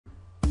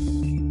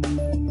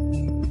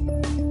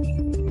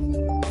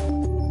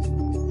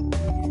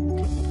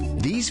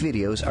These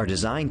videos are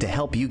designed to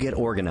help you get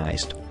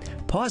organized.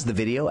 Pause the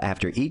video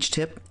after each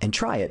tip and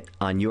try it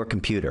on your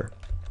computer.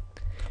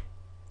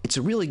 It's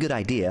a really good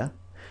idea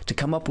to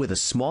come up with a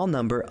small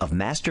number of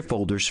master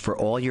folders for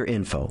all your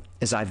info,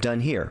 as I've done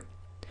here.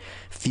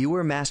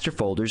 Fewer master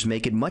folders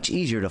make it much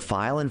easier to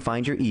file and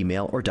find your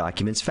email or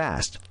documents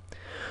fast.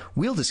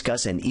 We'll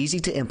discuss an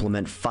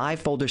easy-to-implement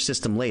 5-folder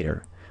system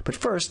later, but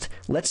first,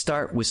 let's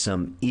start with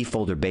some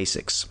eFolder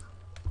basics.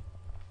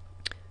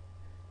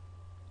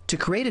 To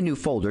create a new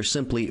folder,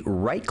 simply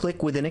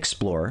right-click within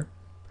Explorer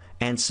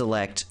and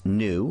select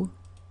New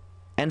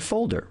and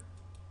Folder.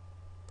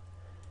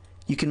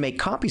 You can make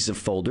copies of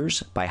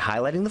folders by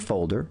highlighting the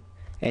folder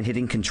and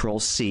hitting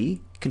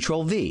Control-C,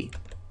 Control-V.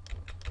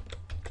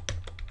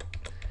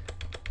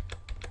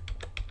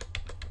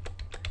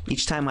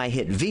 Each time I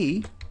hit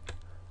V,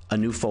 a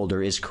new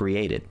folder is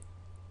created.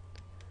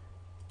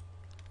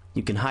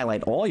 You can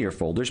highlight all your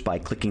folders by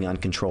clicking on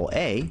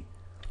Control-A,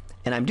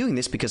 and I'm doing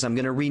this because I'm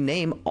going to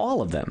rename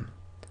all of them.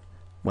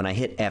 When I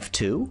hit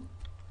F2,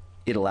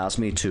 it allows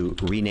me to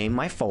rename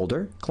my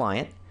folder,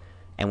 Client,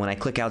 and when I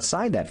click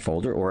outside that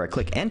folder or I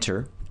click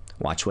Enter,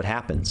 watch what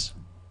happens.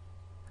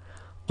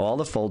 All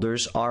the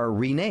folders are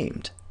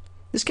renamed.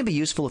 This can be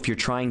useful if you're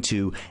trying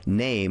to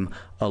name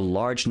a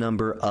large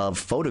number of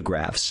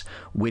photographs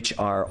which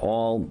are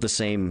all the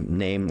same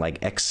name,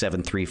 like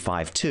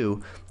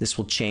X7352. This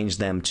will change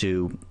them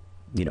to,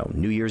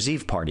 New Year's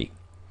Eve party.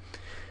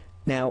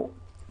 Now,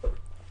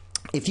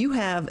 if you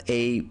have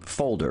a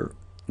folder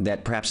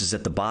that perhaps is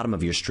at the bottom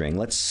of your string,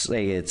 let's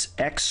say it's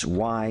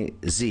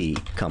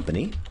XYZ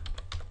Company,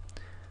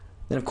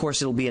 then of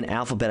course it'll be in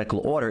alphabetical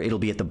order. It'll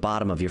be at the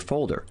bottom of your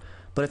folder.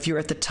 But if you're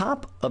at the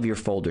top of your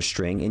folder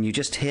string and you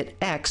just hit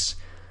X,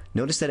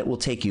 notice that it will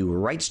take you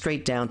right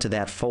straight down to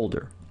that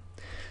folder.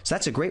 So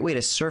that's a great way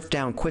to surf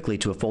down quickly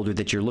to a folder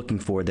that you're looking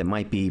for that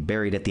might be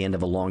buried at the end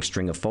of a long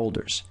string of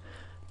folders.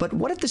 But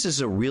what if this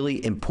is a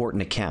really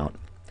important account?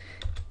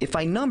 If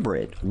I number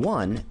it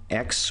 1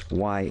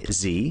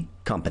 XYZ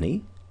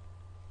Company,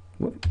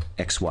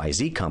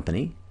 XYZ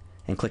Company,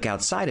 and click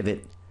outside of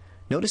it,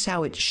 notice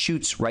how it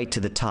shoots right to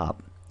the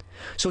top.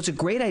 So it's a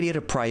great idea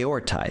to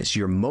prioritize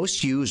your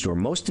most used or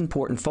most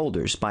important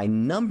folders by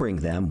numbering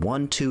them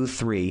 1, 2,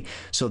 3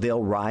 so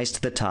they'll rise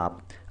to the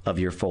top of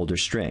your folder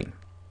string.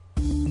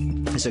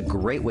 It's a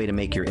great way to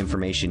make your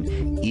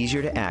information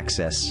easier to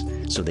access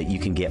so that you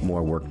can get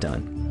more work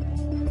done.